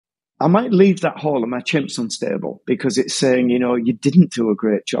I might leave that hall and my chimp's unstable because it's saying, you didn't do a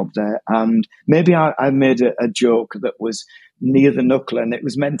great job there. And maybe I made a joke that was near the knuckle and it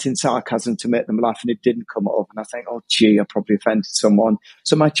was meant in sarcasm to make them laugh and it didn't come up. And I think, oh, gee, I probably offended someone.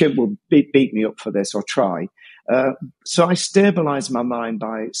 So my chimp will beat me up for this or try. So I stabilize my mind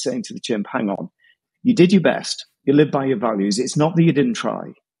by saying to the chimp, hang on, you did your best. You live by your values. It's not that you didn't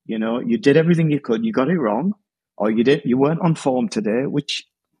try. You did everything you could. You got it wrong, or you weren't on form today, which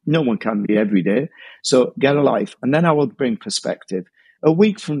no one can be every day. So get a life. And then I will bring perspective. A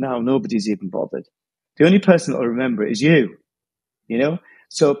week from now, nobody's even bothered. The only person that will remember it is you,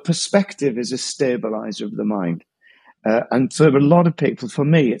 So perspective is a stabilizer of the mind. And for a lot of people, for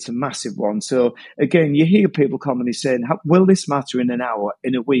me, it's a massive one. So again, you hear people commonly saying, will this matter in an hour,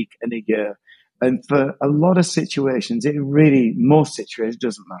 in a week, in a year? And for a lot of situations, most situations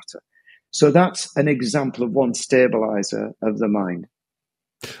doesn't matter. So that's an example of one stabilizer of the mind.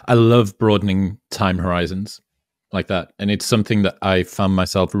 I love broadening time horizons like that. And it's something that I found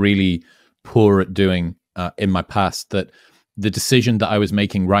myself really poor at doing in my past, that the decision that I was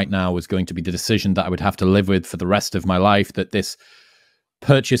making right now was going to be the decision that I would have to live with for the rest of my life, that this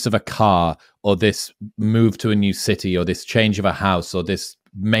purchase of a car or this move to a new city or this change of a house or this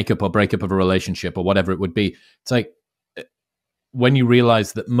makeup or breakup of a relationship or whatever it would be. It's like when you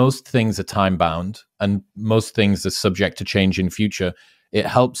realize that most things are time bound and most things are subject to change in future, it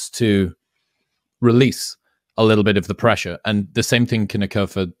helps to release a little bit of the pressure. And the same thing can occur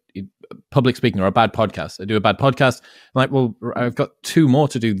for public speaking or a bad podcast. I do a bad podcast. I'm like, well, I've got 2 more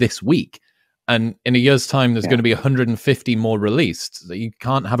to do this week. And in a year's time, there's going to be 150 more released. So you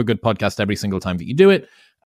can't have a good podcast every single time that you do it.